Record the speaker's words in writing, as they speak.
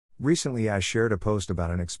Recently I shared a post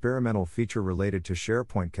about an experimental feature related to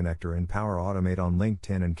SharePoint connector in Power Automate on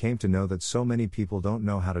LinkedIn and came to know that so many people don't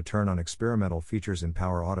know how to turn on experimental features in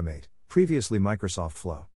Power Automate, previously Microsoft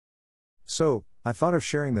Flow. So, I thought of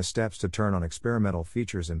sharing the steps to turn on experimental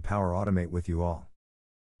features in Power Automate with you all.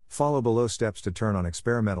 Follow below steps to turn on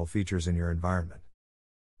experimental features in your environment.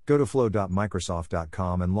 Go to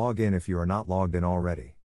flow.microsoft.com and log in if you are not logged in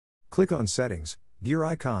already. Click on Settings, gear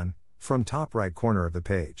icon, from top right corner of the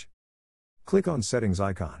page. Click on Settings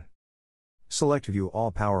icon. Select View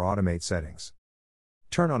all Power Automate settings.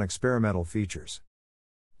 Turn on experimental features.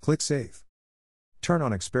 Click Save. Turn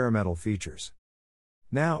on experimental features.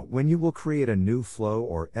 Now, when you will create a new flow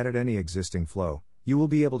or edit any existing flow, you will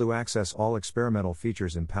be able to access all experimental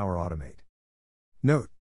features in Power Automate. Note: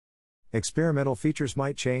 experimental features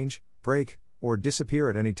might change, break, or disappear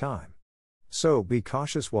at any time. So, be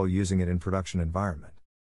cautious while using it in production environment.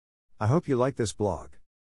 I hope you like this blog.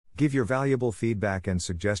 Give your valuable feedback and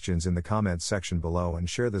suggestions in the comments section below and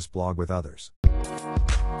share this blog with others.